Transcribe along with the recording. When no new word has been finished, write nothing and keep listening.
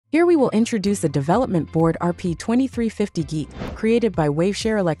Here we will introduce a development board RP2350-GEEK, created by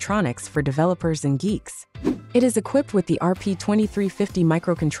Waveshare Electronics for developers and geeks. It is equipped with the RP2350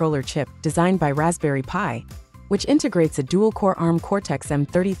 Microcontroller chip designed by Raspberry Pi, which integrates a dual-core ARM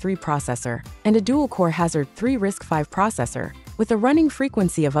Cortex-M33 processor and a dual-core Hazard 3 RISC-V processor, with a running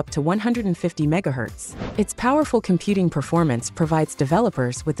frequency of up to 150 MHz. Its powerful computing performance provides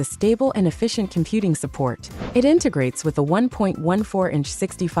developers with a stable and efficient computing support. It integrates with a 1.14-inch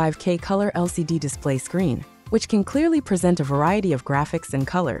 65K color LCD display screen, which can clearly present a variety of graphics and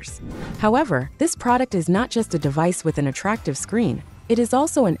colors. However, this product is not just a device with an attractive screen, it is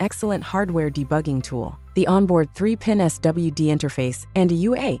also an excellent hardware debugging tool. The onboard 3-pin SWD interface and a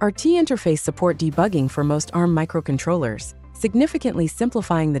UART interface support debugging for most ARM microcontrollers, significantly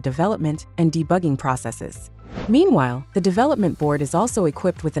simplifying the development and debugging processes. Meanwhile, the development board is also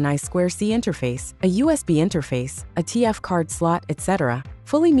equipped with an I2C interface, a USB interface, a TF card slot, etc.,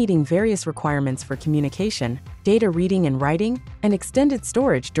 fully meeting various requirements for communication, data reading and writing, and extended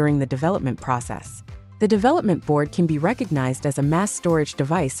storage during the development process. The development board can be recognized as a mass storage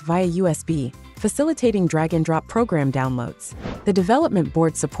device via USB, facilitating drag-and-drop program downloads. The development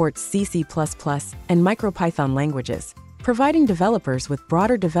board supports C++ and MicroPython languages, providing developers with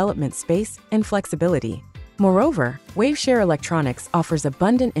broader development space and flexibility. Moreover, Waveshare Electronics offers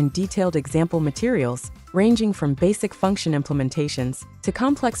abundant and detailed example materials, ranging from basic function implementations to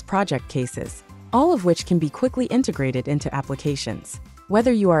complex project cases, all of which can be quickly integrated into applications.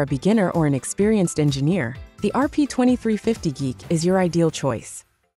 Whether you are a beginner or an experienced engineer, the RP2350-GEEK is your ideal choice.